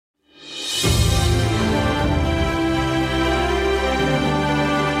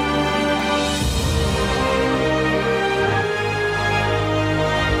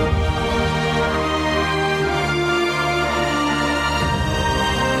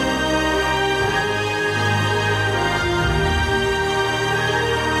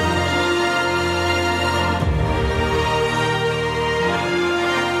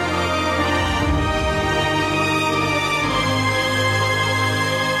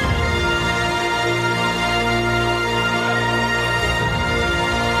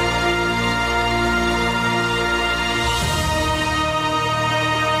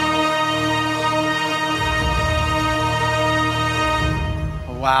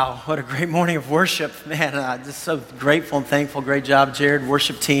Wow, what a great morning of worship. Man, just so grateful and thankful. Great job, Jared,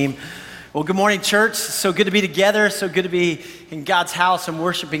 worship team. Well, good morning, church. So good to be together. So good to be in God's house and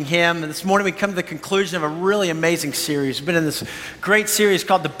worshiping Him. And this morning we come to the conclusion of a really amazing series. We've been in this great series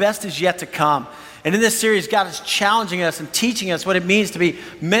called The Best Is Yet to Come. And in this series, God is challenging us and teaching us what it means to be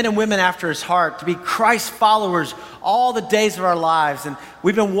men and women after His heart, to be Christ followers all the days of our lives. And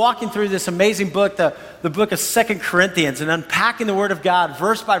we've been walking through this amazing book, the book of 2 Corinthians, and unpacking the Word of God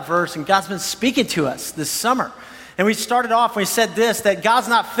verse by verse. And God's been speaking to us this summer. And we started off, we said this, that God's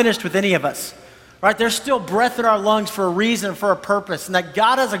not finished with any of us. Right? There's still breath in our lungs for a reason, for a purpose, and that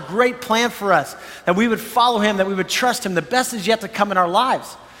God has a great plan for us, that we would follow Him, that we would trust Him. The best is yet to come in our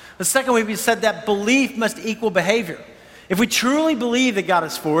lives. The second week we said that belief must equal behavior. If we truly believe that God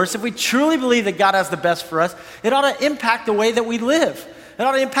is for us, if we truly believe that God has the best for us, it ought to impact the way that we live. It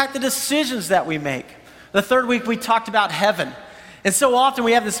ought to impact the decisions that we make. The third week we talked about heaven. And so often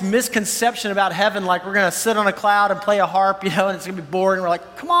we have this misconception about heaven, like we're going to sit on a cloud and play a harp, and it's going to be boring. We're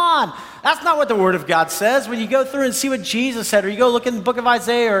like, come on, that's not what the Word of God says. When you go through and see what Jesus said, or you go look in the book of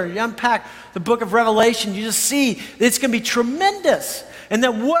Isaiah, or you unpack the book of Revelation, you just see that it's going to be tremendous. And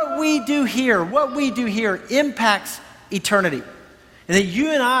that what we do here impacts eternity. And that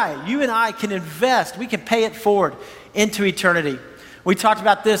you and I can invest, we can pay it forward into eternity. We talked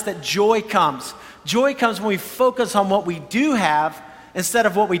about this, that joy comes. Joy comes when we focus on what we do have instead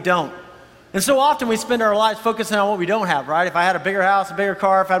of what we don't. And so often we spend our lives focusing on what we don't have, right? If I had a bigger house, a bigger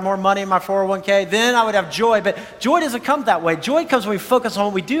car, if I had more money in my 401k, then I would have joy. But joy doesn't come that way. Joy comes when we focus on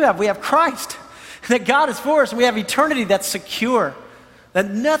what we do have. We have Christ. That God is for us, and we have eternity that's secure. That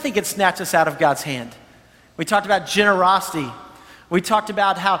nothing can snatch us out of God's hand. We talked about generosity. We talked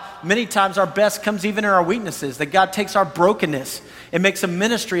about how many times our best comes even in our weaknesses, that God takes our brokenness and makes a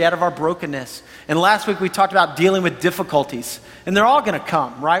ministry out of our brokenness. And last week we talked about dealing with difficulties. And they're all going to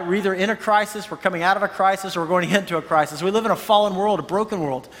come, right? We're either in a crisis, we're coming out of a crisis, or we're going into a crisis. We live in a fallen world, a broken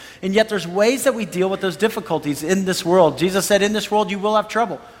world. And yet there's ways that we deal with those difficulties in this world. Jesus said, in this world you will have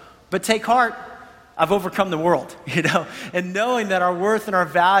trouble, but take heart. I've overcome the world, and knowing that our worth and our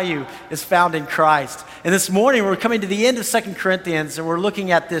value is found in Christ. And this morning, we're coming to the end of 2 Corinthians, and we're looking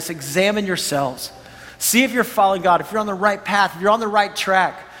at this. Examine yourselves. See if you're following God, if you're on the right path, if you're on the right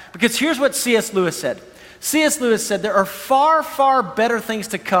track. Because here's what C.S. Lewis said. C.S. Lewis said, there are far, far better things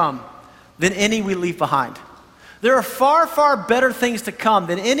to come than any we leave behind. There are far, far better things to come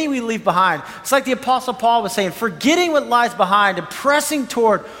than any we leave behind. It's like the Apostle Paul was saying, forgetting what lies behind and pressing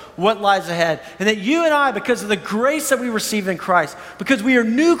toward what lies ahead. And that you and I, because of the grace that we receive in Christ, because we are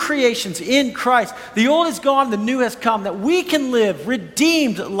new creations in Christ, the old is gone, the new has come, that we can live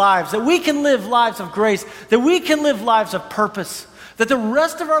redeemed lives, that we can live lives of grace, that we can live lives of purpose, that the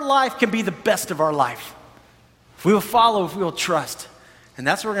rest of our life can be the best of our life. If we will follow, if we will trust. And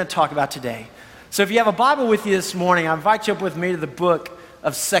that's what we're going to talk about today. So if you have a Bible with you this morning, I invite you up with me to the book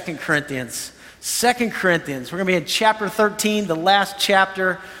of 2 Corinthians. 2 Corinthians. We're going to be in chapter 13, the last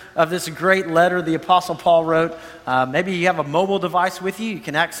chapter of this great letter the Apostle Paul wrote. Maybe you have a mobile device with you. You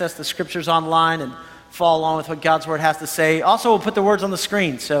can access the scriptures online and follow along with what God's Word has to say. Also, we'll put the words on the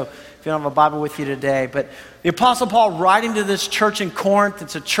screen, so if you don't have a Bible with you today. But the Apostle Paul writing to this church in Corinth,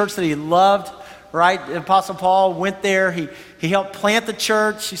 it's a church that he loved. Right? The Apostle Paul went there. He helped plant the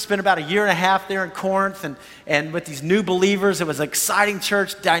church. He spent about 1.5 years there in Corinth. And with these new believers, it was an exciting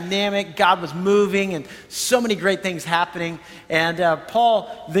church, dynamic. God was moving and so many great things happening. And Paul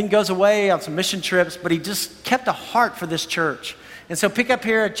then goes away on some mission trips, but he just kept a heart for this church. And so pick up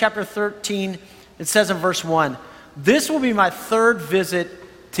here at chapter 13. It says in verse 1, this will be my third visit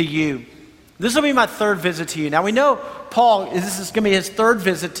to you. This will be my third visit to you. Now we know Paul, this is going to be his third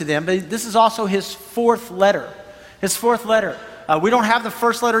visit to them, but this is also his fourth letter. His fourth letter. We don't have the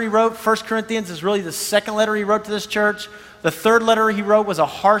first letter he wrote. 1 Corinthians is really the second letter he wrote to this church. The third letter he wrote was a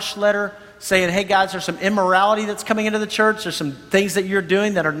harsh letter saying, hey guys, there's some immorality that's coming into the church. There's some things that you're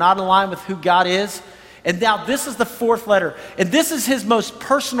doing that are not in line with who God is. And now this is the fourth letter. And this is his most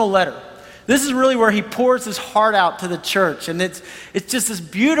personal letter. This is really where he pours his heart out to the church. And it's just this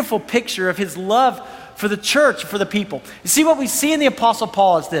beautiful picture of his love for the church, for the people. You see, what we see in the Apostle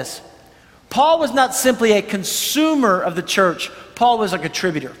Paul is this. Paul was not simply a consumer of the church. Paul was a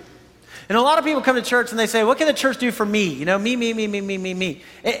contributor. And a lot of people come to church and they say, what can the church do for me? Me.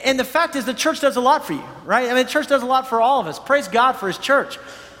 And the fact is the church does a lot for you, right? I mean, the church does a lot for all of us. Praise God for his church.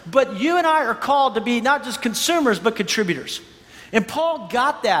 But you and I are called to be not just consumers, but contributors. And Paul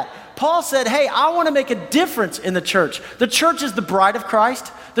got that. Paul said, hey, I want to make a difference in the church. The church is the bride of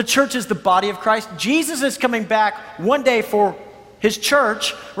Christ. The church is the body of Christ. Jesus is coming back one day for his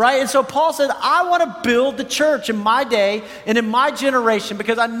church, right? And so Paul said, I want to build the church in my day and in my generation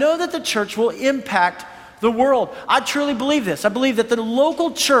because I know that the church will impact the world. I truly believe this. I believe that the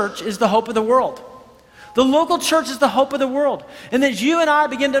local church is the hope of the world. The local church is the hope of the world. And as you and I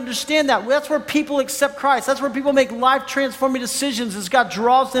begin to understand that, that's where people accept Christ. That's where people make life-transforming decisions as God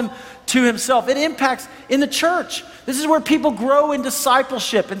draws them to himself. It impacts in the church. This is where people grow in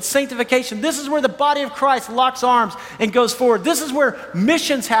discipleship and sanctification. This is where the body of Christ locks arms and goes forward. This is where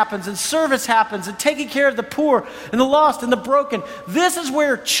missions happens and service happens and taking care of the poor and the lost and the broken. This is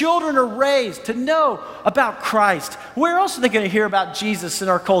where children are raised to know about Christ. Where else are they going to hear about Jesus in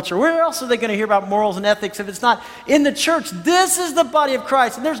our culture? Where else are they going to hear about morals and ethics if it's not in the church? This is the body of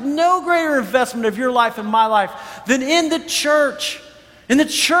Christ. And there's no greater investment of your life and my life than in the church. In the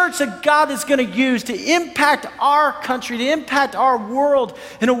church that God is going to use to impact our country, to impact our world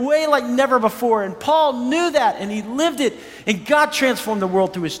in a way like never before. And Paul knew that and he lived it. And God transformed the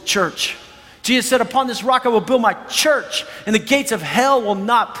world through his church. Jesus said, upon this rock I will build my church and the gates of hell will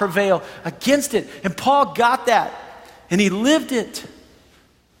not prevail against it. And Paul got that and he lived it.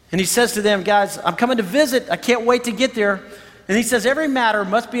 And he says to them, guys, I'm coming to visit. I can't wait to get there. And he says, every matter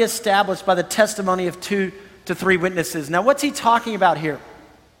must be established by the testimony of 2 to 3 witnesses. Now, what's he talking about here?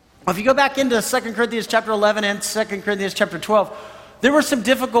 Well, if you go back into 2 Corinthians chapter 11 and 2 Corinthians chapter 12, there were some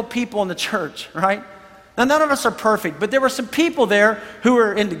difficult people in the church, right? Now, none of us are perfect, but there were some people there who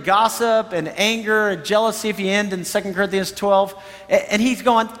were into gossip and anger and jealousy, if you end in 2 Corinthians 12. And he's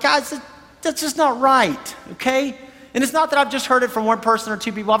going, guys, that's just not right, okay? And it's not that I've just heard it from one person or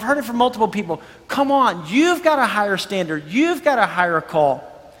 2 people. I've heard it from multiple people. Come on, you've got a higher standard. You've got a higher call.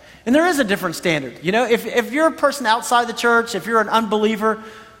 And there is a different standard. You know, if you're a person outside the church, if you're an unbeliever,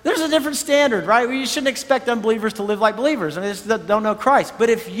 there's a different standard, right? You shouldn't expect unbelievers to live like believers. I mean, they just don't know Christ.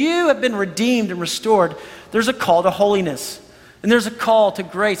 But if you have been redeemed and restored, there's a call to holiness. And there's a call to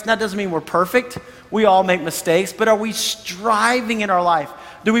grace. And that doesn't mean we're perfect. We all make mistakes. But are we striving in our life?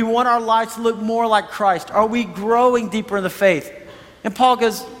 Do we want our lives to look more like Christ? Are we growing deeper in the faith? And Paul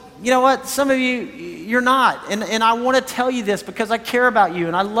goes, you know what? Some of you, you're not. And I want to tell you this because I care about you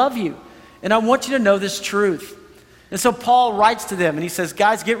and I love you. And I want you to know this truth. And so Paul writes to them and he says,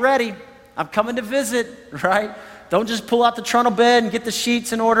 guys, get ready. I'm coming to visit, right? Don't just pull out the trundle bed and get the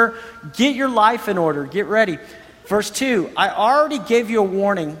sheets in order. Get your life in order. Get ready. Verse 2, I already gave you a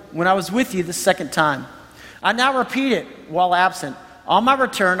warning when I was with you the second time. I now repeat it while absent. On my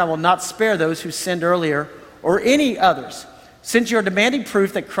return, I will not spare those who sinned earlier or any others, since you are demanding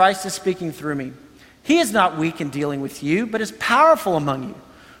proof that Christ is speaking through me. He is not weak in dealing with you, but is powerful among you.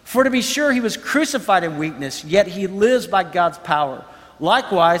 For to be sure, he was crucified in weakness, yet he lives by God's power.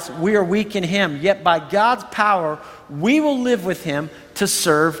 Likewise, we are weak in him, yet by God's power, we will live with him to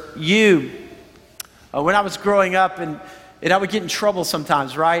serve you. When I was growing up, and I would get in trouble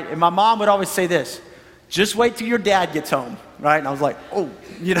sometimes, right? And my mom would always say this, just wait till your dad gets home, right? And I was like, oh,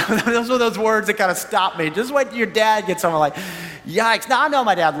 you know, those were those words that kind of stopped me. Just wait till your dad gets home. I'm like, yikes. Now I know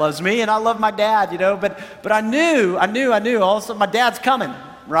my dad loves me and I love my dad, you know, but I knew all of a sudden my dad's coming,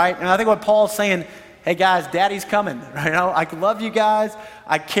 right? And I think what Paul's saying, hey guys, daddy's coming, right? You know, I love you guys.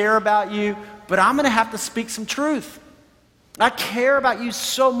 I care about you, but I'm going to have to speak some truth. I care about you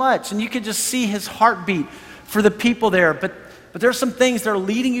so much. And you can just see his heartbeat for the people there. But there's some things that are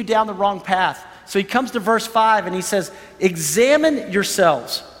leading you down the wrong path. So he comes to verse 5 and he says, examine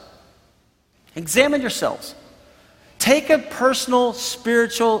yourselves. Examine yourselves. Take a personal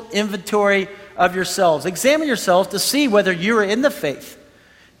spiritual inventory of yourselves. Examine yourselves to see whether you are in the faith.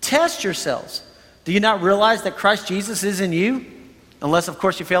 Test yourselves. Do you not realize that Christ Jesus is in you? Unless, of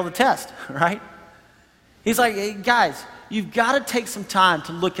course, you fail the test, right? He's like, hey, guys, you've got to take some time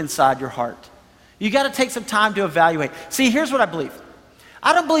to look inside your heart. You've got to take some time to evaluate. See, here's what I believe.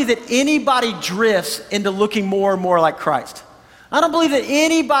 I don't believe that anybody drifts into looking more and more like Christ. I don't believe that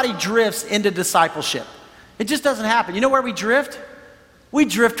anybody drifts into discipleship. It just doesn't happen. You know where we drift? We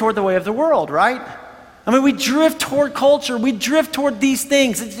drift toward the way of the world, right? I mean, we drift toward culture. We drift toward these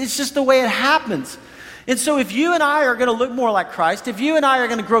things. It's just the way it happens. And so if you and I are going to look more like Christ, if you and I are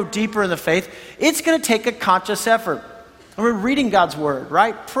going to grow deeper in the faith, it's going to take a conscious effort. And we're reading God's word,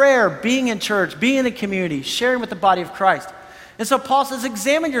 right? Prayer, being in church, being in the community, sharing with the body of Christ. And so Paul says,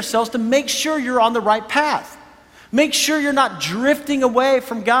 examine yourselves to make sure you're on the right path. Make sure you're not drifting away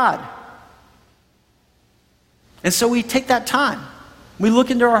from God. And so we take that time. We look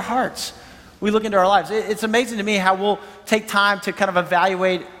into our hearts. We look into our lives. It's amazing to me how we'll take time to kind of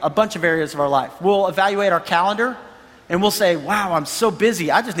evaluate a bunch of areas of our life. We'll evaluate our calendar and we'll say, wow, I'm so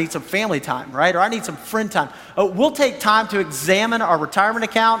busy, I just need some family time, right? Or I need some friend time. We'll take time to examine our retirement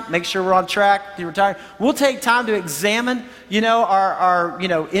account, make sure we're on track to retire. We'll take time to examine, our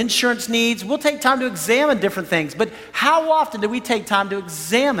insurance needs. We'll take time to examine different things. But how often do we take time to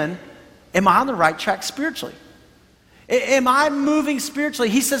examine, am I on the right track spiritually? Am I moving spiritually?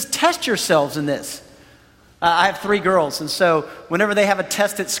 He says, test yourselves in this. I have 3 girls, and so whenever they have a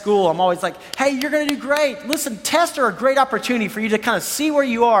test at school, I'm always like, hey, you're going to do great. Listen, tests are a great opportunity for you to kind of see where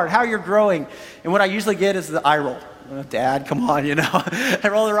you are and how you're growing. And what I usually get is the eye roll. Oh, Dad, come on, They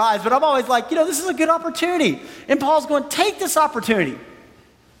roll their eyes. But I'm always like, this is a good opportunity. And Paul's going, take this opportunity.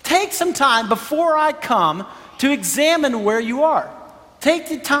 Take some time before I come to examine where you are. Take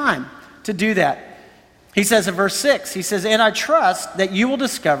the time to do that. He says in verse 6, he says, and I trust that you will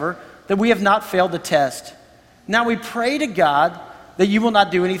discover that we have not failed the test. Now we pray to God that you will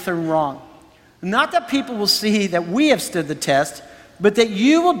not do anything wrong. Not that people will see that we have stood the test, but that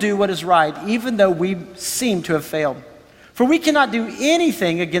you will do what is right, even though we seem to have failed. For we cannot do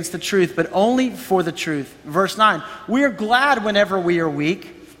anything against the truth, but only for the truth. Verse 9, we are glad whenever we are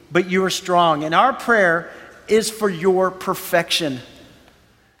weak, but you are strong. And our prayer is for your perfection.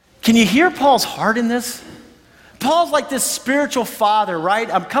 Can you hear Paul's heart in this? Paul's like this spiritual father, right?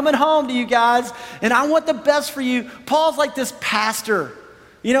 I'm coming home to you guys, and I want the best for you. Paul's like this pastor.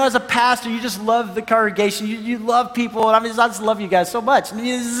 As a pastor, you just love the congregation. You love people, and I just love you guys so much. And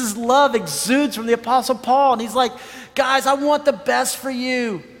this love exudes from the Apostle Paul, and he's like, guys, I want the best for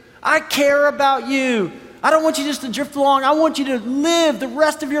you. I care about you. I don't want you just to drift along. I want you to live the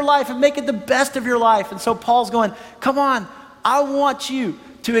rest of your life and make it the best of your life. And so Paul's going, come on, I want you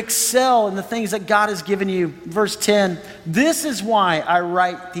to excel in the things that God has given you. Verse 10, this is why I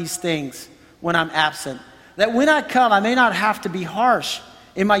write these things when I'm absent, that when I come, I may not have to be harsh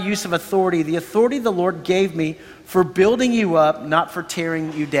in my use of authority, the authority the Lord gave me for building you up, not for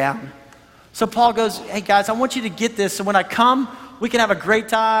tearing you down. So Paul goes, hey guys, I want you to get this, so when I come, we can have a great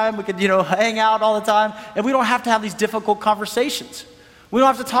time, we can, hang out all the time, and we don't have to have these difficult conversations. We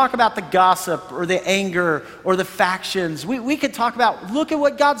don't have to talk about the gossip or the anger or the factions. We could talk about, look at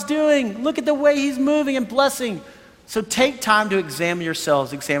what God's doing. Look at the way he's moving and blessing. So take time to examine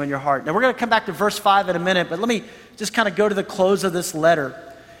yourselves, examine your heart. Now we're going to come back to verse 5 in a minute, but let me just kind of go to the close of this letter.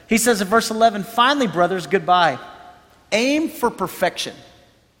 He says in verse 11, finally, brothers, goodbye. Aim for perfection.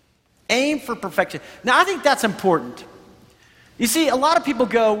 Aim for perfection. Now I think that's important. You see, a lot of people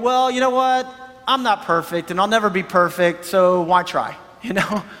go, well, you know what? I'm not perfect and I'll never be perfect, so why try?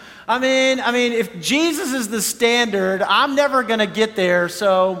 I mean, if Jesus is the standard, I'm never going to get there,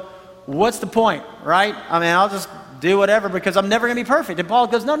 so what's the point, right? I'll just do whatever because I'm never going to be perfect. And Paul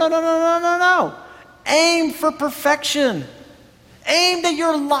goes, no. Aim for perfection. Aim that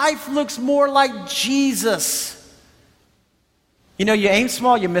your life looks more like Jesus. You aim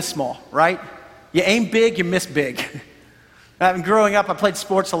small, you miss small, right? You aim big, you miss big. Growing up, I played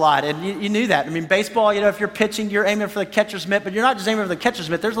sports a lot, and you knew that. Baseball, if you're pitching, you're aiming for the catcher's mitt, but you're not just aiming for the catcher's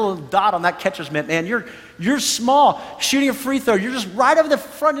mitt. There's a little dot on that catcher's mitt, man. You're small. Shooting a free throw, you're just right over the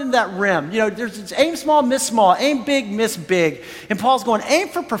front end of that rim. It's aim small, miss small. Aim big, miss big. And Paul's going, aim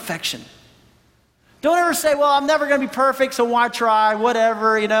for perfection. Don't ever say, well, I'm never going to be perfect, so why try?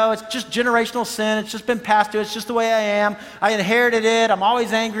 Whatever, it's just generational sin. It's just been passed to us. It's just the way I am. I inherited it. I'm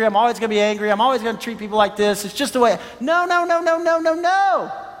always angry. I'm always going to be angry. I'm always going to treat people like this. It's just the way. No.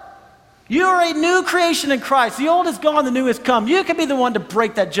 You are a new creation in Christ. The old is gone, the new has come. You can be the one to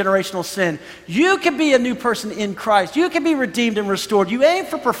break that generational sin. You can be a new person in Christ. You can be redeemed and restored. You aim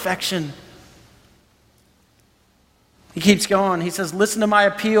for perfection. He keeps going. He says, listen to my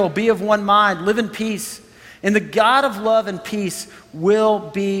appeal. Be of one mind. Live in peace. And the God of love and peace will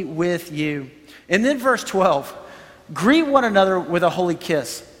be with you. And then verse 12, greet one another with a holy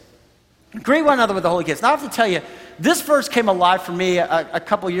kiss. Greet one another with a holy kiss. Now I have to tell you, this verse came alive for me a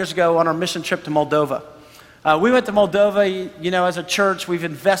couple years ago on our mission trip to Moldova. We went to Moldova, as a church. We've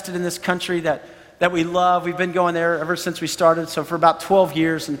invested in this country that we love. We've been going there ever since we started, so for about 12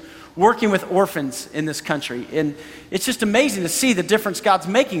 years. And working with orphans in this country. And it's just amazing to see the difference God's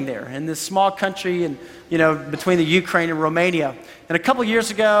making there in this small country and, between the Ukraine and Romania. And a couple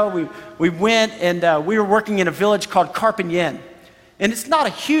years ago, we went and we were working in a village called Karpinyen. And it's not a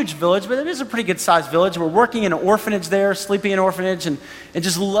huge village, but it is a pretty good sized village. We're working in an orphanage there, sleeping in an orphanage and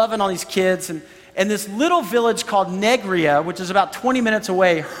just loving all these kids. And this little village called Negria, which is about 20 minutes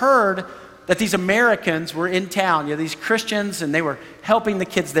away, heard that these Americans were in town, these Christians, and they were helping the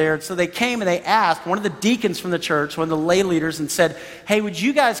kids there. So they came and they asked one of the deacons from the church, one of the lay leaders, and said, hey, would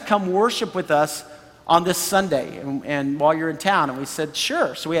you guys come worship with us on this Sunday and while you're in town? And we said,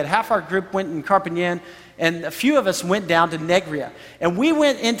 sure. So we had half our group went in Karpinyen, and a few of us went down to Negria. And we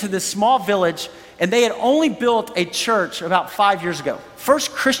went into this small village, and they had only built a church about 5 years ago.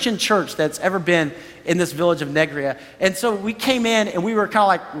 First Christian church that's ever been in this village of Negria. And so we came in and we were kind of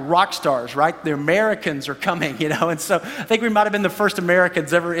like rock stars, right? The Americans are coming, And so I think we might have been the first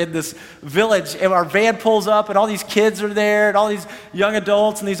Americans ever in this village. And our van pulls up and all these kids are there and all these young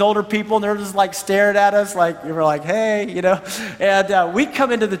adults and these older people, and they're just like staring at us like, we were like, hey, And we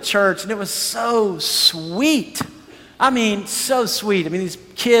come into the church and it was so sweet. I mean, so sweet. I mean, these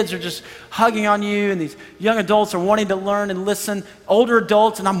kids are just hugging on you, and these young adults are wanting to learn and listen, older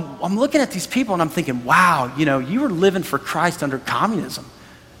adults, and I'm looking at these people and I'm thinking, wow, you were living for Christ under communism.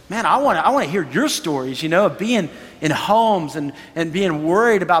 Man, I want to hear your stories, of being in homes and being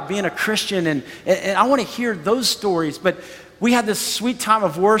worried about being a Christian, and I want to hear those stories. But we had this sweet time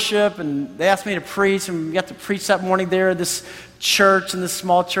of worship, and they asked me to preach, and we got to preach that morning there at this church, in this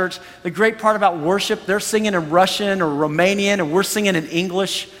small church. The great part about worship, they're singing in Russian or Romanian, and we're singing in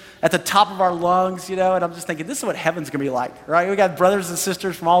English at the top of our lungs, and I'm just thinking, this is what heaven's going to be like, right? We got brothers and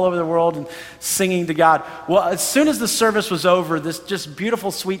sisters from all over the world and singing to God. Well, as soon as the service was over, this just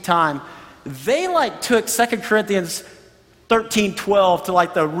beautiful, sweet time, they took 2 Corinthians 13:12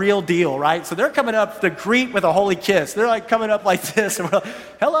 to the real deal, right? So they're coming up to greet with a holy kiss. They're coming up like this, and we're like,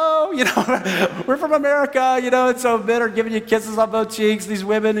 hello, we're from America, and so men are giving you kisses on both cheeks. These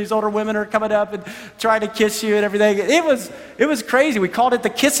older women are coming up and trying to kiss you and everything. It was crazy. We called it the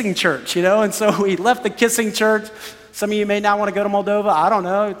kissing church, and so we left the kissing church. Some of you may not want to go to Moldova. I don't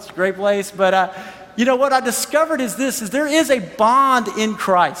know. It's a great place. But what I discovered is there is a bond in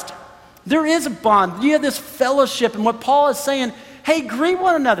Christ. There is a bond. You have this fellowship, and what Paul is saying, hey, greet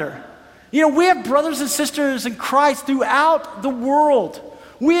one another. We have brothers and sisters in Christ throughout the world.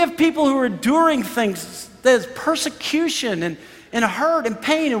 We have people who are enduring things, there's persecution and hurt and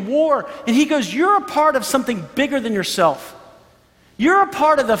pain and war. And he goes, you're a part of something bigger than yourself. You're a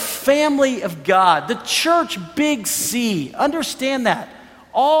part of the family of God, the church, big C. Understand that.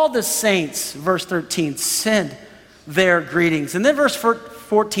 All the saints, verse 13, send their greetings. And then verse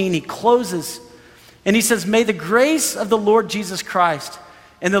 14, he closes and he says, may the grace of the Lord Jesus Christ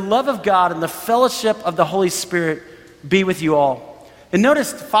and the love of God and the fellowship of the Holy Spirit be with you all. And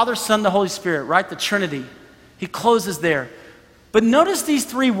notice Father, Son, the Holy Spirit, right? The Trinity. He closes there. But notice these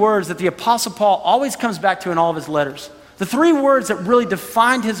three words that the Apostle Paul always comes back to in all of his letters. The three words that really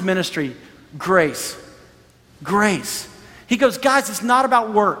defined his ministry: grace. Grace. He goes, guys, it's not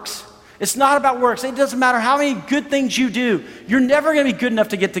about works. It's not about works. It doesn't matter how many good things you do. You're never going to be good enough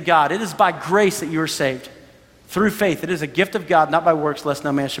to get to God. It is by grace that you are saved. Through faith. It is a gift of God, not by works, lest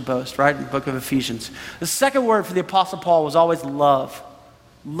no man should boast, right? In the book of Ephesians. The second word for the Apostle Paul was always love.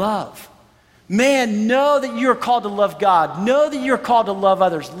 Love. Man, know that you are called to love God. Know that you're called to love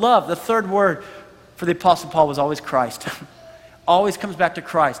others. Love. The third word for the Apostle Paul was always Christ. Always comes back to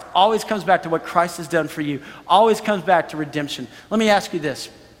Christ. Always comes back to what Christ has done for you. Always comes back to redemption. Let me ask you this.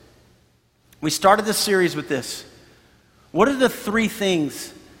 We started this series with this. What are the three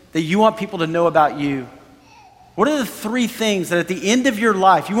things that you want people to know about you? What are the three things that at the end of your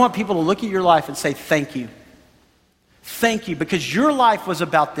life, you want people to look at your life and say, thank you? Thank you, because your life was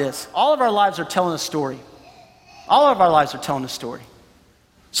about this. All of our lives are telling a story. All of our lives are telling a story.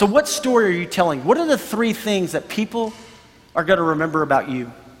 So what story are you telling? What are the three things that people are going to remember about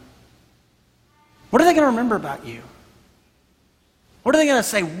you? What are they going to remember about you? What are they going to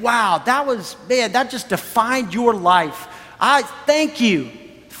say? Wow, that just defined your life. Thank you.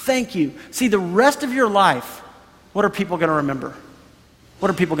 Thank you. See, the rest of your life, what are people going to remember? What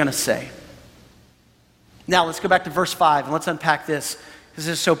are people going to say? Now, let's go back to verse 5 and let's unpack this, because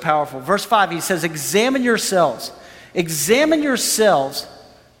this is so powerful. Verse 5, he says, examine yourselves. Examine yourselves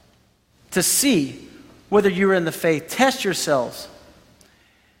to see whether you're in the faith. Test yourselves.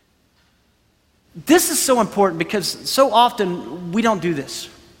 This is so important because so often we don't do this.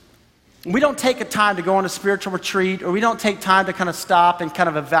 We don't take a time to go on a spiritual retreat, or we don't take time to kind of stop and kind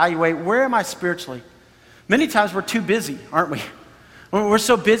of evaluate, where am I spiritually? Many times we're too busy, aren't we? We're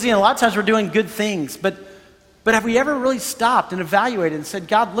so busy, and a lot of times we're doing good things, but have we ever really stopped and evaluated and said,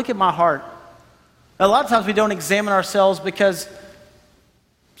 God, look at my heart? A lot of times we don't examine ourselves because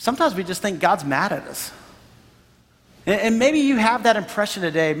sometimes we just think God's mad at us. And maybe you have that impression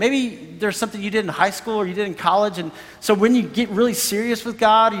today. Maybe there's something you did in high school or you did in college, and so when you get really serious with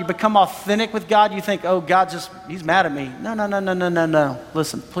God, or you become authentic with God, you think, oh, he's mad at me. No.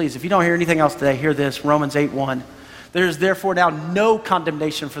 Listen, please, if you don't hear anything else today, hear this, Romans 8:1. There is therefore now no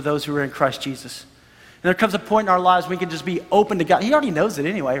condemnation for those who are in Christ Jesus. And there comes a point in our lives we can just be open to God. He already knows it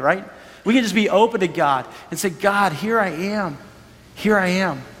anyway, right? We can just be open to God and say, God, here I am. Here I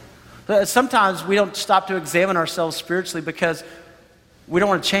am. Sometimes we don't stop to examine ourselves spiritually because we don't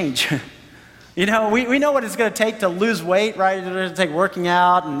want to change. We know what it's going to take to lose weight, right? It's going to take working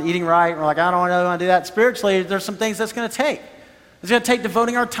out and eating right. We're like, I don't want to do that. Spiritually, there's some things that's going to take. It's going to take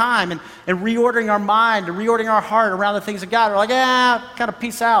devoting our time and reordering our mind and reordering our heart around the things of God. We're like, kind of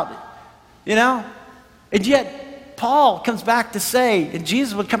peace out, And yet, Paul comes back to say, and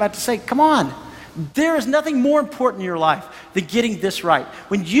Jesus would come back to say, come on. There is nothing more important in your life than getting this right.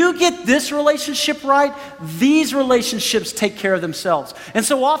 When you get this relationship right, these relationships take care of themselves. And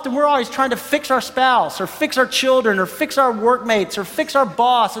so often we're always trying to fix our spouse or fix our children or fix our workmates or fix our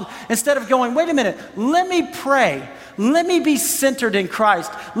boss. And instead of going, wait a minute, let me pray. Let me be centered in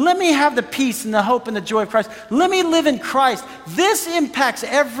Christ. Let me have the peace and the hope and the joy of Christ. Let me live in Christ. This impacts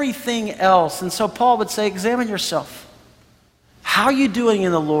everything else. And so Paul would say, examine yourself. How are you doing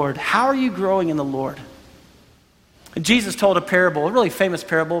in the Lord? How are you growing in the Lord? And Jesus told a parable, a really famous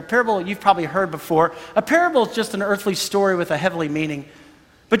parable, a parable you've probably heard before. A parable is just an earthly story with a heavenly meaning.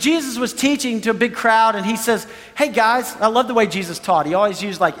 But Jesus was teaching to a big crowd, and he says, hey guys, I love the way Jesus taught. He always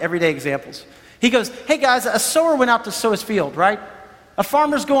used like everyday examples. He goes, hey guys, a sower went out to sow his field, right? A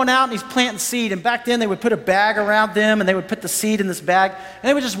farmer's going out and he's planting seed, and back then they would put a bag around them, and they would put the seed in this bag, and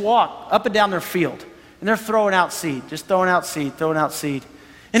they would just walk up and down their field. And they're throwing out seed, just throwing out seed, throwing out seed.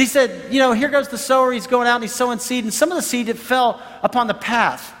 And he said, here goes the sower. He's going out and he's sowing seed. And some of the seed, it fell upon the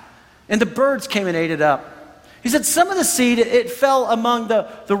path. And the birds came and ate it up. He said, some of the seed, it fell among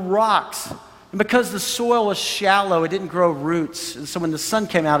the rocks. And because the soil was shallow, it didn't grow roots. And so when the sun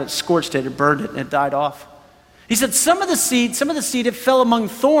came out, it scorched it, it burned it, and it died off. He said, some of the seed, it fell among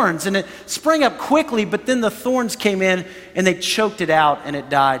thorns, and it sprang up quickly, but then the thorns came in, and they choked it out, and it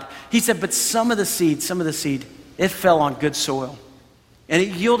died. He said, but some of the seed, it fell on good soil, and it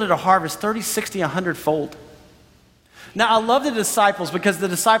yielded a harvest 30, 60, 100-fold. Now, I love the disciples because the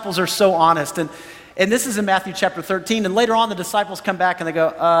disciples are so honest, and this is in Matthew chapter 13, and later on the disciples come back, and they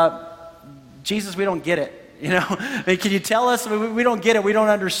go, Jesus, we don't get it. Can you tell us? We don't get it. We don't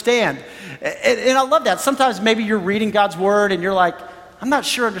understand. And I love that. Sometimes maybe you're reading God's word and you're like, I'm not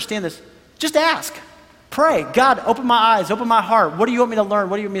sure I understand this. Just ask. Pray. God, open my eyes, open my heart. What do you want me to learn?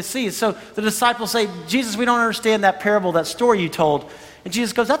 What do you want me to see? So the disciples say, Jesus, we don't understand that parable, that story you told. And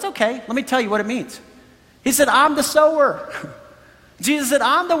Jesus goes, that's okay. Let me tell you what it means. He said, I'm the sower. Jesus said,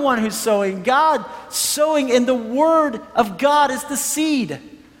 I'm the one who's sowing. God sowing, and the word of God is the seed.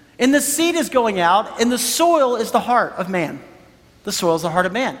 And the seed is going out, and the soil is the heart of man. The soil is the heart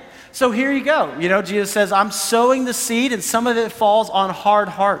of man. So here you go. Jesus says, I'm sowing the seed, and some of it falls on hard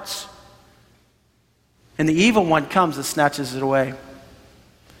hearts. And the evil one comes and snatches it away.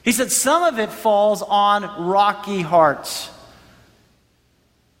 He said, some of it falls on rocky hearts.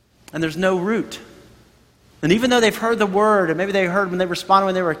 And there's no root. And even though they've heard the word, and maybe they heard when they responded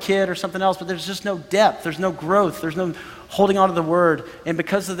when they were a kid or something else, but there's just no depth, there's no growth, there's no holding on to the word. And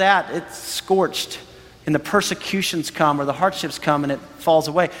because of that, it's scorched. And the persecutions come or the hardships come and it falls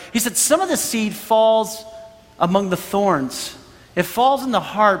away. He said some of the seed falls among the thorns. It falls in the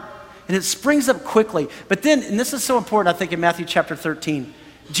heart and it springs up quickly. But then, and this is so important I think in Matthew chapter 13,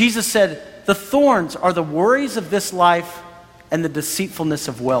 Jesus said, the thorns are the worries of this life and the deceitfulness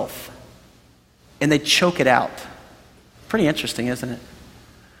of wealth. And they choke it out. Pretty interesting, isn't it?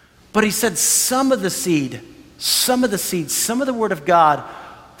 But he said some of the seed, some of the word of God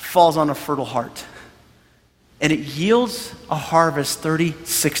falls on a fertile heart. And it yields a harvest 30,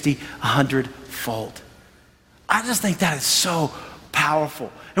 60, 100-fold. I just think that is so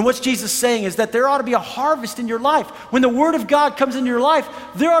powerful. And what Jesus is saying is that there ought to be a harvest in your life. When the word of God comes into your life,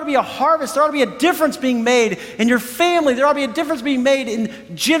 there ought to be a harvest. There ought to be a difference being made in your family. There ought to be a difference being made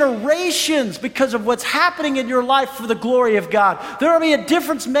in generations because of what's happening in your life for the glory of God. There ought to be a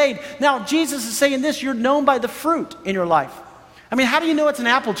difference made. Now, Jesus is saying this, you're known by the fruit in your life. I mean, how do you know it's an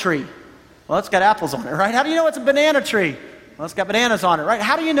apple tree? Well, it's got apples on it, right? How do you know it's a banana tree? Well, it's got bananas on it, right?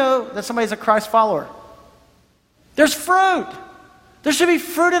 How do you know that somebody's a Christ follower? There's fruit. There should be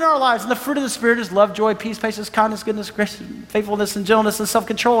fruit in our lives, and the fruit of the Spirit is love, joy, peace, patience, kindness, goodness, grace, faithfulness, and gentleness, and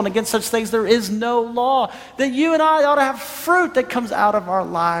self-control. And against such things there is no law. That you and I ought to have fruit that comes out of our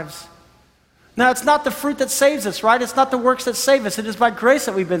lives. Now, it's not the fruit that saves us, right? It's not the works that save us. It is by grace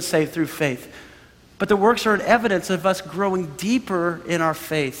that we've been saved through faith. But the works are an evidence of us growing deeper in our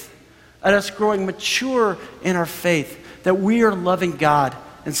faith, and us growing mature in our faith, that we are loving God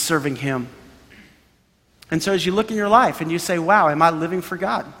and serving Him. And so as you look in your life and you say, wow, am I living for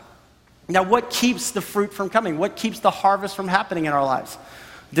God? Now, what keeps the fruit from coming? What keeps the harvest from happening in our lives?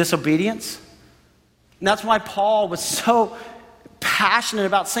 Disobedience. And that's why Paul was so passionate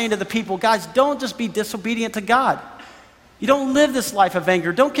about saying to the people, guys, don't just be disobedient to God. You don't live this life of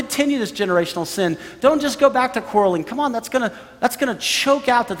anger. Don't continue this generational sin. Don't just go back to quarreling. Come on, that's gonna choke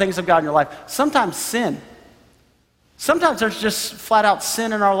out the things of God in your life. Sometimes there's just flat out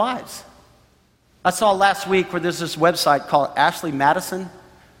sin in our lives. I saw last week where there's this website called Ashley Madison,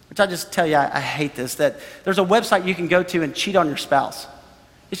 which I just tell you, I hate this, that there's a website you can go to and cheat on your spouse.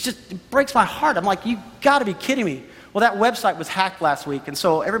 It breaks my heart. I'm like, you gotta be kidding me. Well, that website was hacked last week, and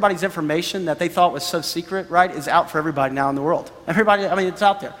so everybody's information that they thought was so secret, right, is out for everybody now in the world. Everybody, it's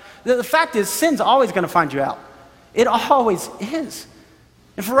out there. The fact is, sin's always going to find you out. It always is.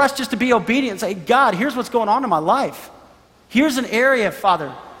 And for us just to be obedient and say, God, here's what's going on in my life. Here's an area,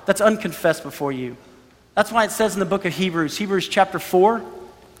 Father, that's unconfessed before you. That's why it says in the book of Hebrews chapter 4,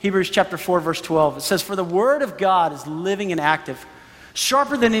 verse 12, it says, for the word of God is living and active,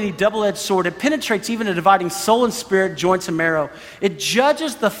 sharper than any double-edged sword. It penetrates even to dividing soul and spirit, joints and marrow. It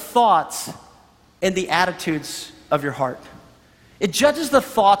judges the thoughts and the attitudes of your heart. It judges the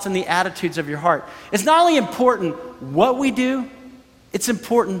thoughts and the attitudes of your heart. It's not only important what we do, it's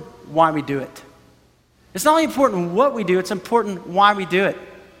important why we do it. It's not only important what we do, it's important why we do it.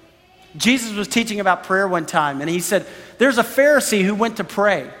 Jesus was teaching about prayer one time, and he said, there's a Pharisee who went to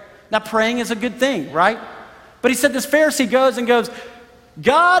pray. Now, praying is a good thing, right? But he said this Pharisee goes,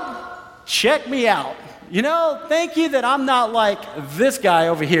 God, check me out. Thank you that I'm not like this guy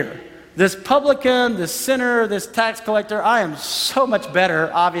over here. This publican, this sinner, this tax collector. I am so much better,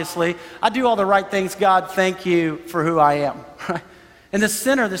 obviously. I do all the right things. God, thank you for who I am. And this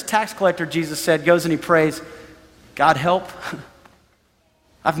sinner, this tax collector, Jesus said, goes and he prays, God, help.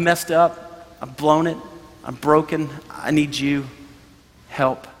 I've messed up. I've blown it. I'm broken. I need you.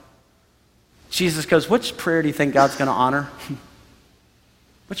 Help. Jesus goes, which prayer do you think God's going to honor?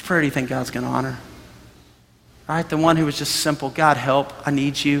 Which prayer do you think God's going to honor? Right? The one who was just simple. God, help. I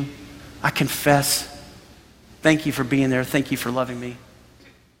need you. I confess. Thank you for being there. Thank you for loving me.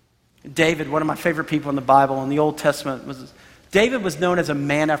 David, one of my favorite people in the Bible, in the Old Testament, David was known as a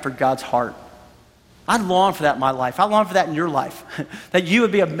man after God's heart. I long for that in my life. I long for that in your life. That you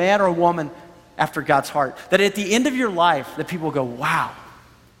would be a man or a woman after God's heart. That at the end of your life, that people will go, wow.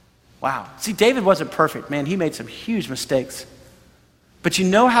 Wow. See, David wasn't perfect, man. He made some huge mistakes. But you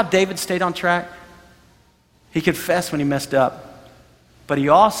know how David stayed on track? He confessed when he messed up, but he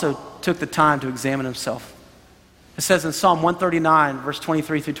also took the time to examine himself. It says in Psalm 139, verse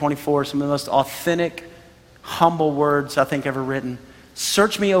 23 through 24, some of the most authentic, humble words I think ever written.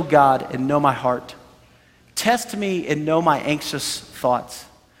 Search me, O God, and know my heart. Test me and know my anxious thoughts.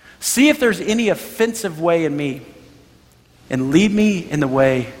 See if there's any offensive way in me, and lead me in the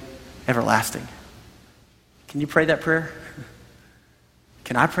way everlasting. Can you pray that prayer?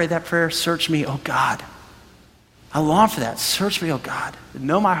 Can I pray that prayer? Search me, oh God. I long for that. Search me, oh God.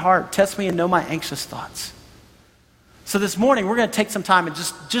 Know my heart. Test me and know my anxious thoughts. So this morning, we're going to take some time and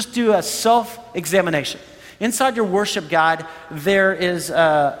just do a self-examination. Inside your worship guide, there is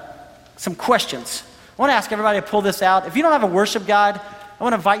some questions. I want to ask everybody to pull this out. If you don't have a worship guide, I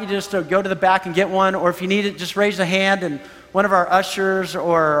want to invite you just to go to the back and get one, or if you need it, just raise a hand and one of our ushers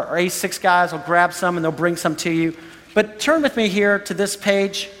or our A6 guys will grab some and they'll bring some to you. But turn with me here to this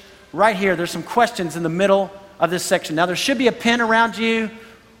page. Right here, there's some questions in the middle of this section. Now, there should be a pen around you.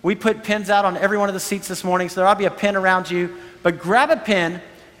 We put pens out on every one of the seats this morning, so there'll be a pen around you. But grab a pen,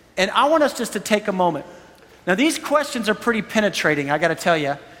 and I want us just to take a moment. Now, these questions are pretty penetrating, I got to tell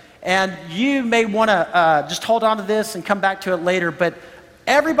you. And you may want to just hold on to this and come back to it later. But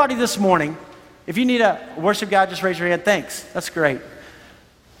everybody this morning, if you need a worship guide, just raise your hand. Thanks. That's great.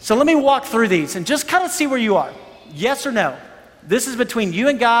 So let me walk through these and just kind of see where you are. Yes or no? This is between you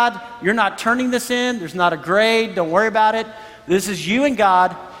and God. You're not turning this in. There's not a grade. Don't worry about it. This is you and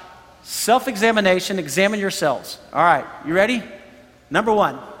God. Self-examination. Examine yourselves. All right. You ready? Number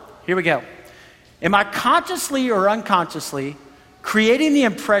one. Here we go. Am I consciously or unconsciously creating the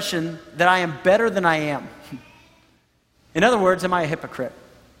impression that I am better than I am? In other words, am I a hypocrite?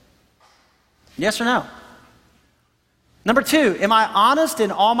 Yes or no? Number two, am I honest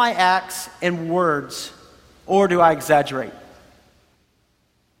in all my acts and words, or do I exaggerate?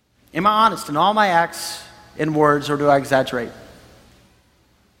 Am I honest in all my acts and words, or do I exaggerate?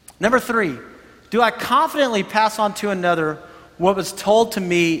 Number three, do I confidently pass on to another what was told to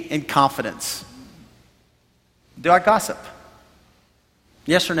me in confidence? Do I gossip?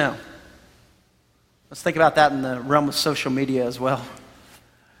 Yes or no? Let's think about that in the realm of social media as well.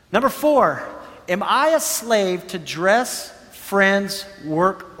 Number four, am I a slave to dress, friends,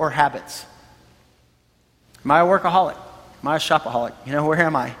 work, or habits? Am I a workaholic? Am I a shopaholic? Where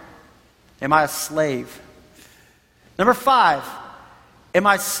am I? Am I a slave? Number five, am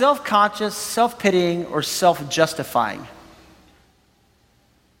I self-conscious, self-pitying, or self-justifying?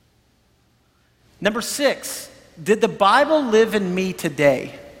 Number 6, did the Bible live in me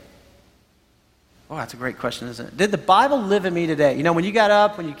today? Oh, that's a great question, isn't it? Did the Bible live in me today? You know, when you got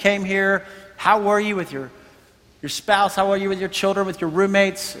up, when you came here, how were you with your spouse? How were you with your children, with your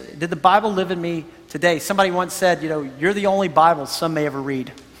roommates? Did the Bible live in me today? Somebody once said, you know, you're the only Bible some may ever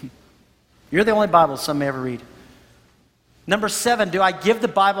read. You're the only Bible some may ever read. Number 7, do I give the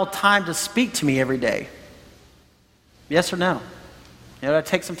Bible time to speak to me every day? Yes or no? You know, do I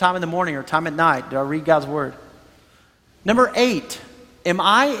take some time in the morning or time at night? Do I read God's Word? Number 8, am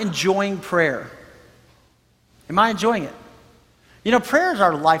I enjoying prayer? Am I enjoying it? You know, prayer is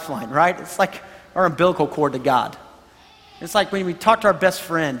our lifeline, right? It's like our umbilical cord to God. It's like when we talk to our best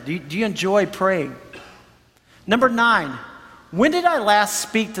friend. Do you enjoy praying? Number 9, when did I last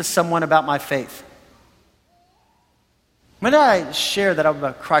speak to someone about my faith? When did I share that I'm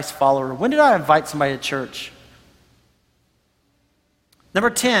a Christ follower? When did I invite somebody to church? Number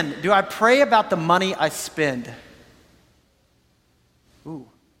 10, do I pray about the money I spend? Ooh.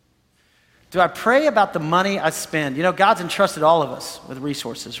 Do I pray about the money I spend? You know, God's entrusted all of us with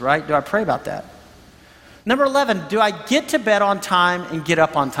resources, right? Do I pray about that? Number 11, do I get to bed on time and get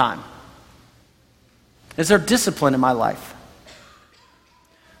up on time? Is there discipline in my life?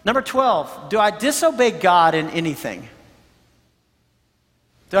 Number 12, do I disobey God in anything?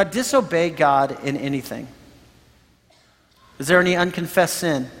 Do I disobey God in anything? Is there any unconfessed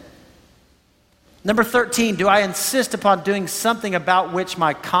sin? Number 13, do I insist upon doing something about which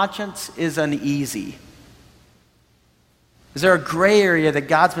my conscience is uneasy? Is there a gray area that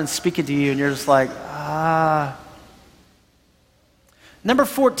God's been speaking to you and you're just like, Number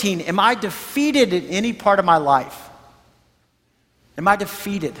 14, am I defeated in any part of my life? Am I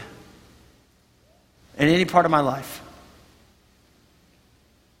defeated in any part of my life?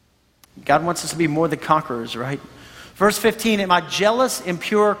 God wants us to be more than conquerors, right? Verse 15, am I jealous,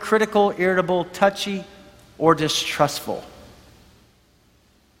 impure, critical, irritable, touchy, or distrustful?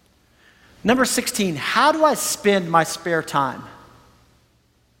 Number 16, how do I spend my spare time?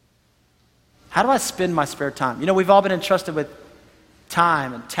 How do I spend my spare time? You know, we've all been entrusted with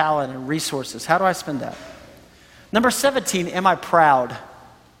time and talent and resources. How do I spend that? Number 17, am I proud?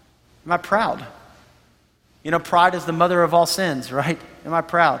 Am I proud? You know, pride is the mother of all sins, right? Am I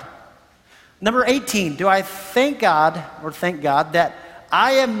proud? Number 18, do I thank God that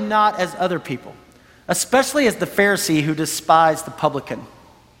I am not as other people, especially as the Pharisee who despised the publican?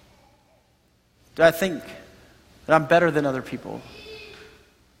 Do I think that I'm better than other people?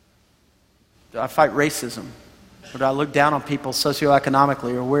 Do I fight racism? Or do I look down on people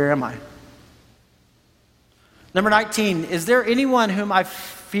socioeconomically, or where am I? Number 19, is there anyone whom I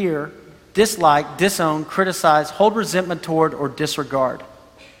fear, dislike, disown, criticize, hold resentment toward, or disregard?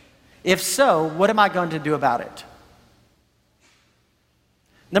 If so, what am I going to do about it?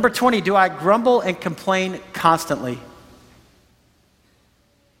 Number 20, do I grumble and complain constantly?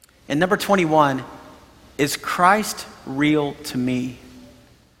 And number 21, is Christ real to me?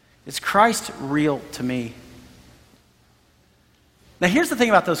 Is Christ real to me? Now here's the thing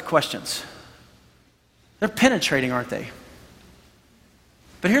about those questions. They're penetrating, aren't they?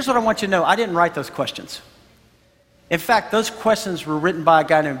 But here's what I want you to know. I didn't write those questions. In fact, those questions were written by a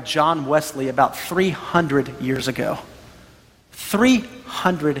guy named John Wesley about 300 years ago.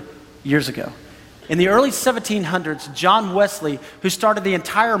 300 years ago. In the early 1700s, John Wesley, who started the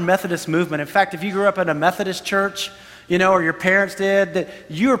entire Methodist movement. In fact, if you grew up in a Methodist church, you know, or your parents did, that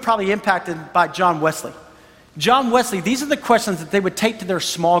you were probably impacted by John Wesley. John Wesley, these are the questions that they would take to their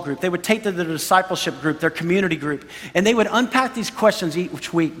small group. They would take to their discipleship group, their community group, and they would unpack these questions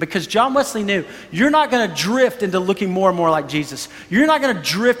each week because John Wesley knew you're not going to drift into looking more and more like Jesus. You're not going to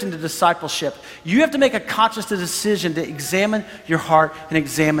drift into discipleship. You have to make a conscious decision to examine your heart and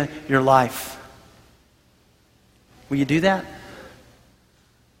examine your life. Will you do that?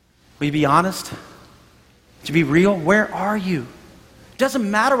 Will you be honest? To be real? Where are you?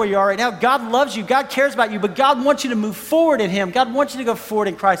 Doesn't matter where you are right now. God loves you. God cares about you, but God wants you to move forward in Him. God wants you to go forward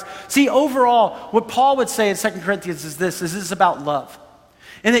in Christ. See, overall, what Paul would say in 2 Corinthians is this is about love.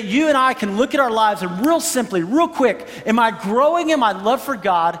 And that you and I can look at our lives and real simply, real quick, am I growing in my love for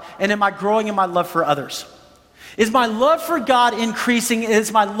God and am I growing in my love for others? Is my love for God increasing?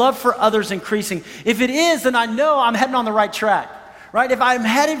 Is my love for others increasing? If it is, then I know I'm heading on the right track. Right? If I'm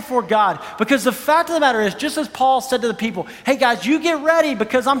headed for God. Because the fact of the matter is, just as Paul said to the people, hey guys, you get ready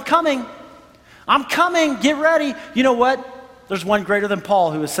because I'm coming. I'm coming. Get ready. You know what? There's one greater than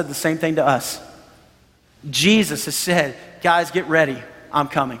Paul who has said the same thing to us. Jesus has said, guys, get ready. I'm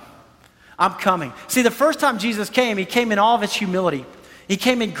coming. I'm coming. See, the first time Jesus came, He came in all of His humility. He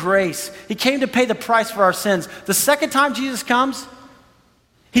came in grace. He came to pay the price for our sins. The second time Jesus comes,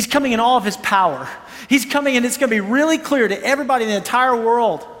 He's coming in all of his power. He's coming and it's going to be really clear to everybody in the entire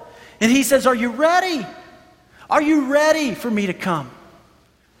world. And he says, are you ready? Are you ready for me to come?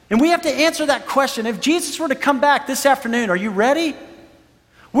 And we have to answer that question. If Jesus were to come back this afternoon, are you ready?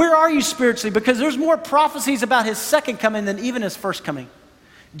 Where are you spiritually? Because there's more prophecies about his second coming than even his first coming.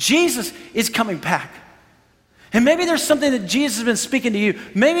 Jesus is coming back. And maybe there's something that Jesus has been speaking to you.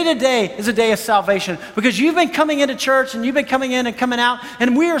 Maybe today is a day of salvation because you've been coming into church and you've been coming in and coming out,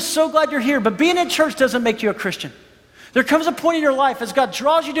 and we are so glad you're here. But being in church doesn't make you a Christian. There comes a point in your life as God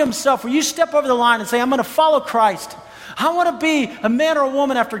draws you to himself where you step over the line and say, I'm going to follow Christ. I want to be a man or a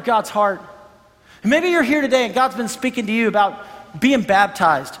woman after God's heart. And maybe you're here today and God's been speaking to you about being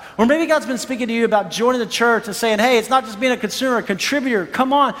baptized. Or maybe God's been speaking to you about joining the church and saying, hey, it's not just being a consumer, a contributor.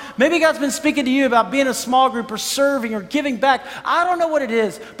 Come on. Maybe God's been speaking to you about being a small group or serving or giving back. I don't know what it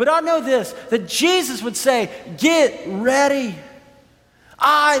is, but I know this, that Jesus would say, get ready.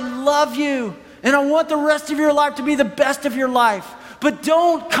 I love you, and I want the rest of your life to be the best of your life. But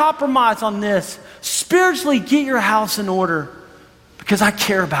don't compromise on this. Spiritually, get your house in order because I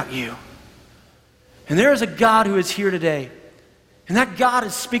care about you. And there is a God who is here today. And that God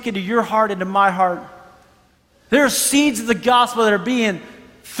is speaking to your heart and to my heart. There are seeds of the gospel that are being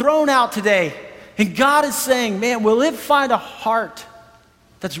thrown out today. And God is saying, man, will it find a heart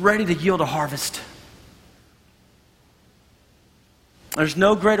that's ready to yield a harvest? There's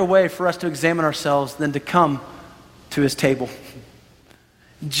no greater way for us to examine ourselves than to come to his table.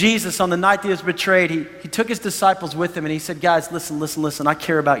 Jesus, on the night that he was betrayed, he took his disciples with him and he said, guys, listen, I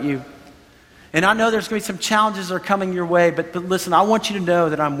care about you. And I know there's going to be some challenges that are coming your way, but listen, I want you to know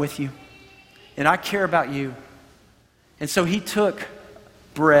that I'm with you. And I care about you. And so he took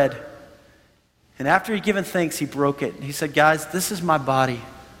bread. And after he'd given thanks, he broke it. He said, guys, this is my body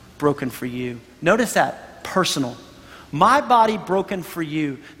broken for you. Notice that, personal. My body broken for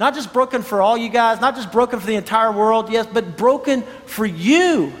you. Not just broken for all you guys, not just broken for the entire world, yes, but broken for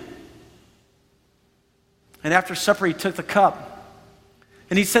you. And after supper, he took the cup.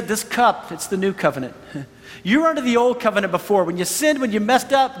 And he said, this cup, it's the new covenant. You were under the old covenant before. When you sinned, when you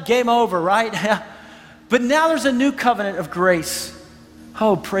messed up, game over, right? But now there's a new covenant of grace.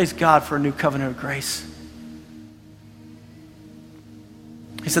 Oh, praise God for a new covenant of grace.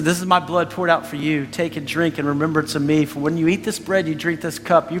 He said, this is my blood poured out for you. Take and drink in remembrance of me. For when you eat this bread, you drink this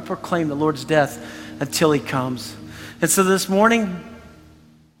cup, you proclaim the Lord's death until he comes. And so this morning,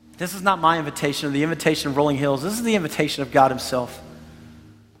 this is not my invitation or the invitation of Rolling Hills. This is the invitation of God himself.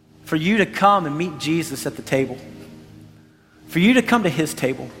 For you to come and meet Jesus at the table. For you to come to his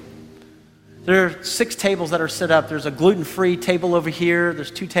table. There are 6 tables that are set up. There's a gluten-free table over here.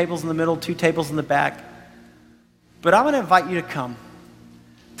 There's 2 tables in the middle, 2 tables in the back. But I'm going to invite you to come.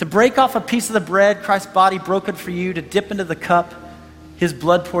 To break off a piece of the bread, Christ's body broken for you, to dip into the cup, his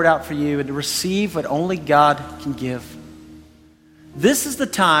blood poured out for you, and to receive what only God can give. This is the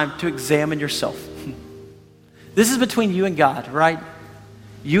time to examine yourself. This is between you and God, right?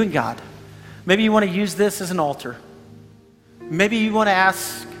 You and God. Maybe you want to use this as an altar. Maybe you want to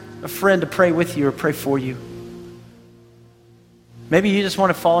ask a friend to pray with you or pray for you. Maybe you just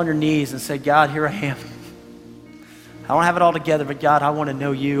want to fall on your knees and say, God, here I am. I don't have it all together, but God, I want to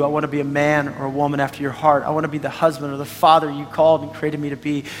know you. I want to be a man or a woman after your heart. I want to be the husband or the father you called and created me to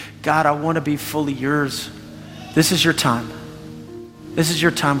be. God, I want to be fully yours. This is your time. This is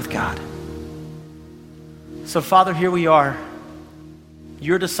your time with God. So, Father, here we are.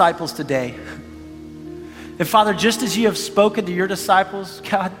 Your disciples today. And Father, just as you have spoken to your disciples,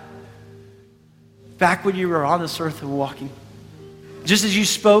 God, back when you were on this earth and walking, just as you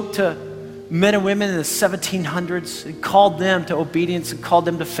spoke to men and women in the 1700s and called them to obedience and called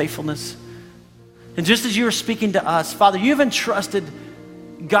them to faithfulness, and just as you are speaking to us, Father, you have entrusted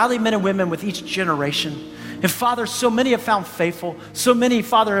godly men and women with each generation. And Father, so many have found faithful. So many,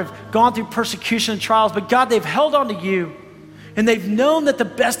 Father, have gone through persecution and trials, but God, they've held on to you. And they've known that the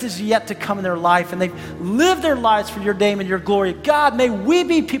best is yet to come in their life. And they've lived their lives for your name and your glory. God, may we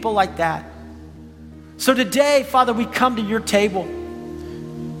be people like that. So today, Father, we come to your table.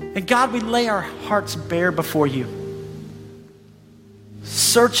 And God, we lay our hearts bare before you.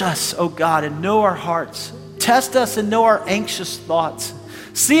 Search us, oh God, and know our hearts. Test us and know our anxious thoughts.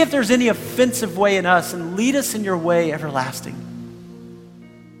 See if there's any offensive way in us and lead us in your way everlasting.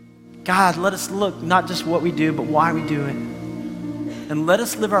 God, let us look not just what we do, but why we do it. And let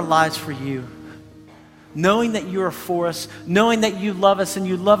us live our lives for you, knowing that you are for us, knowing that you love us, and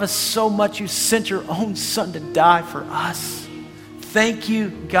you love us so much you sent your own son to die for us. Thank you,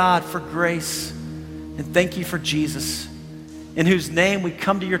 God, for grace, and thank you for Jesus, in whose name we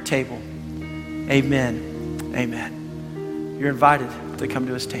come to your table. Amen. Amen. you're invited to come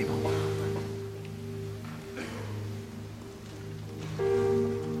to his table.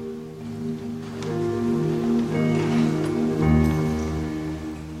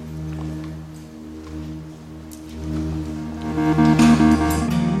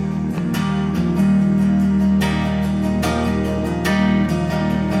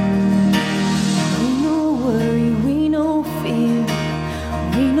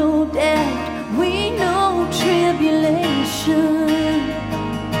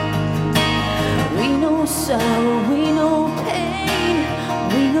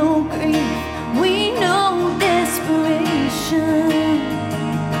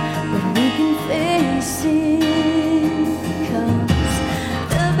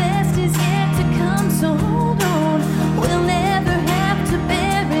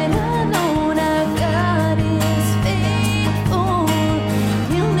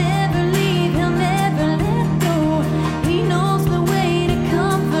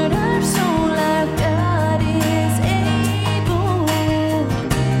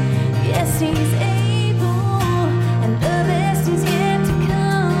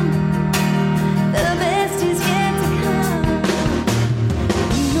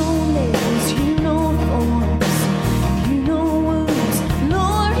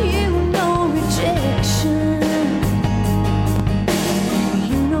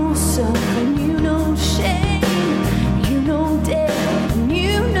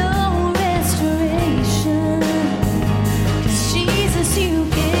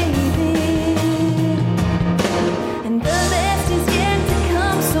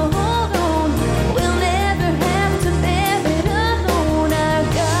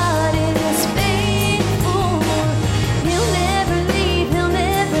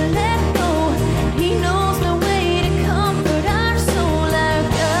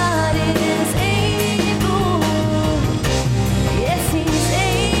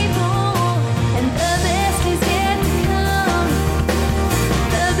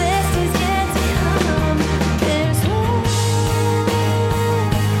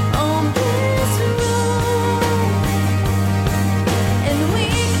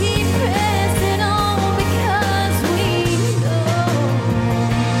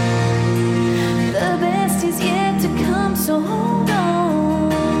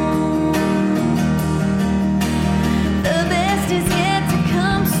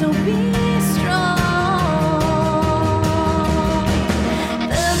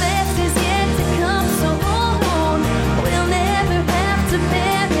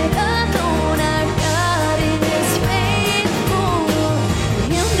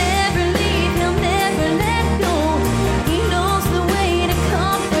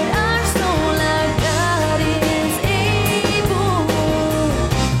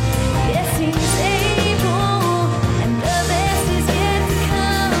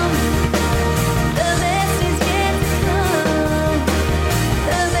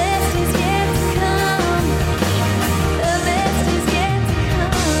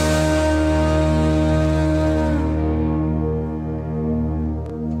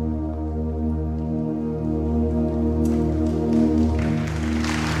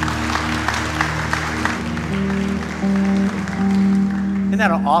 that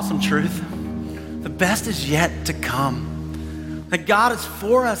an awesome truth? The best is yet to come. That God is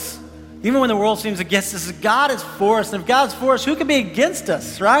for us. Even when the world seems against us, God is for us. And if God's for us, who can be against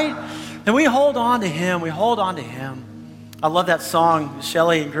us, right? And we hold on to Him. We hold on to Him. I love that song.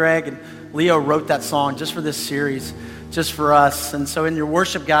 Shelly and Greg and Leo wrote that song just for this series, just for us. And so in your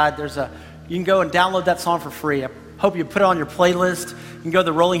worship guide, you can go and download that song for free. I hope you put it on your playlist. You can go to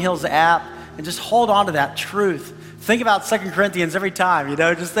the Rolling Hills app and just hold on to that truth. Think about 2 Corinthians every time,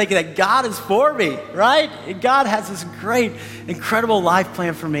 just thinking that God is for me, right? And God has this great, incredible life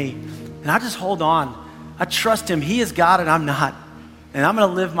plan for me. And I just hold on. I trust Him. He is God and I'm not. And I'm going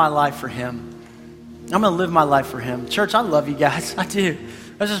to live my life for Him. I'm going to live my life for Him. Church, I love you guys. I do.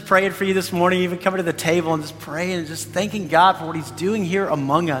 I was just praying for you this morning, even coming to the table and just praying and just thanking God for what He's doing here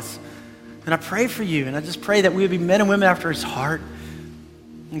among us. And I pray for you, and I just pray that we would be men and women after His heart.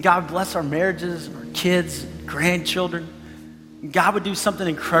 And God bless our marriages, our kids, grandchildren. And God would do something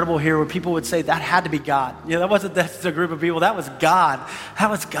incredible here where people would say, that had to be God. That wasn't just a group of people. That was God. That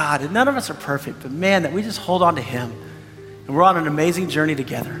was God. And none of us are perfect, but man, that we just hold on to Him. And we're on an amazing journey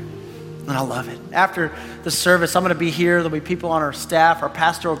together. And I love it. After the service, I'm going to be here. There'll be people on our staff, our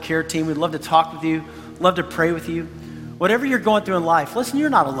pastoral care team. We'd love to talk with you, love to pray with you. Whatever you're going through in life, listen, you're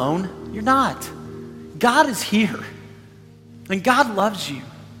not alone. You're not. God is here. And God loves you.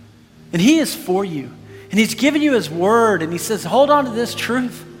 And He is for you. And He's given you His word. And He says, hold on to this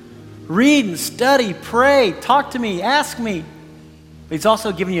truth. Read and study, pray, talk to me, ask me. But he's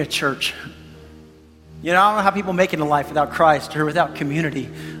also given you a church. You know, I don't know how people make it in life without Christ or without community.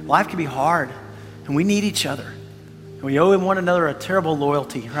 Life can be hard, and we need each other. And we owe one another a terrible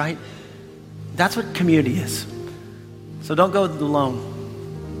loyalty, right? That's what community is. So don't go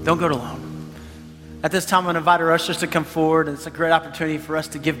alone. Don't go it alone. At this time, I'm going to invite our ushers to come forward. And it's a great opportunity for us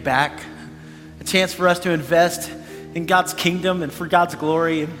to give back, a chance for us to invest in God's kingdom and for God's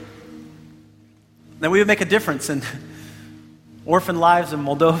glory. And that we would make a difference in orphan lives in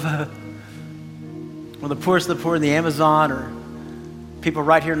Moldova, or the poorest of the poor in the Amazon, or people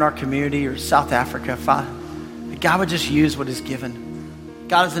right here in our community, or South Africa. Father, that God would just use what is given.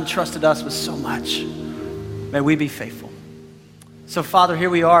 God has entrusted us with so much. May we be faithful. So, Father, here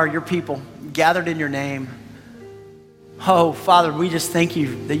we are, your people, gathered in your name. Oh, Father, we just thank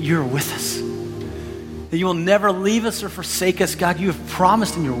you that you're with us, that you will never leave us or forsake us. God, you have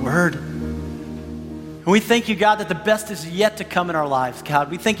promised in your word. And we thank you, God, that the best is yet to come in our lives,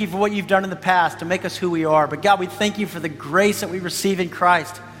 God. We thank you for what you've done in the past to make us who we are. But God, we thank you for the grace that we receive in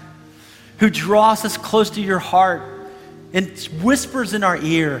Christ, who draws us close to your heart and whispers in our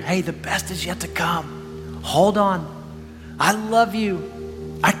ear, hey, the best is yet to come. Hold on. I love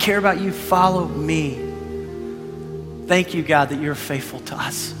you. I care about you. Follow me. Thank you, God, that you're faithful to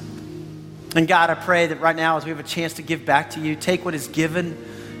us. And God, I pray that right now as we have a chance to give back to you, take what is given,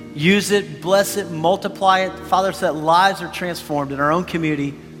 use it, bless it, multiply it, Father, so that lives are transformed in our own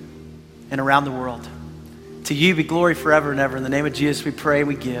community and around the world. To you be glory forever and ever. In the name of Jesus, we pray and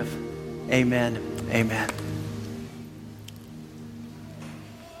we give. Amen. Amen.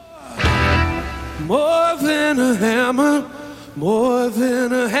 More than a hammer, more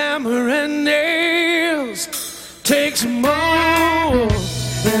than a hammer and nails, takes more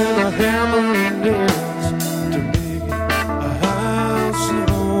than a hammer and nails to make it a house of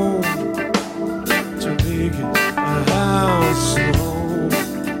home, to make it a house of home,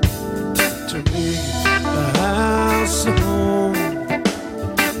 to make it a house of home,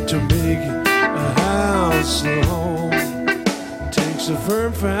 to make it a house of home. Takes a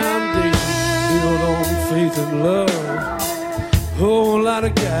firm foundation built on faith and love, whole lot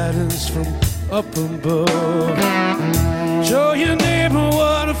of guidance from up above. Show your neighbor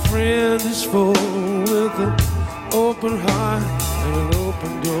what a friend is for, with an open heart and an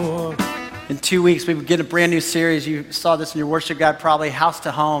open door. In 2 weeks, we begin a brand new series. You saw this in your worship guide, probably House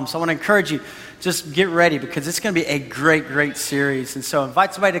to Home. So I want to encourage you, just get ready because it's going to be a great, great series. And so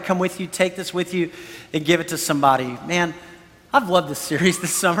invite somebody to come with you, take this with you, and give it to somebody. Man, I've loved this series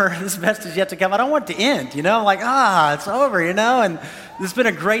this summer. This best is yet to come. I don't want it to end, you know? I'm like, it's over, you know? And it's been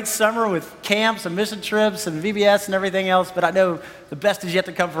a great summer with camps and mission trips and VBS and everything else, but I know the best is yet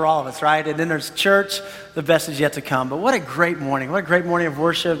to come for all of us, right? And then there's church, the best is yet to come. But what a great morning. What a great morning of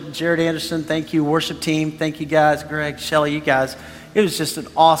worship. Jared Anderson, thank you. Worship team, thank you guys. Greg, Shelly, you guys. It was just an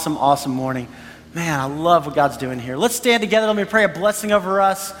awesome, awesome morning. Man, I love what God's doing here. Let's stand together. Let me pray a blessing over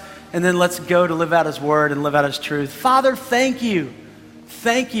us. And then let's go to live out his word and live out his truth. Father, thank you.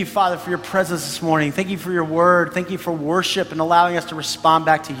 Thank you, Father, for your presence this morning. Thank you for your word. Thank you for worship and allowing us to respond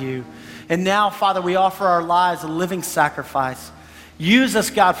back to you. And now, Father, we offer our lives a living sacrifice. Use us,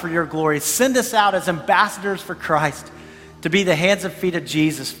 God, for your glory. Send us out as ambassadors for Christ to be the hands and feet of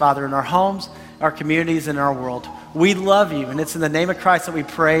Jesus, Father, in our homes, our communities, and our world. We love you, and it's in the name of Christ that we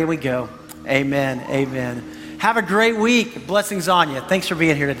pray and we go. Amen. Amen. Have a great week. Blessings on you. Thanks for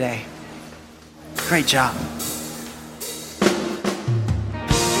being here today. Great job.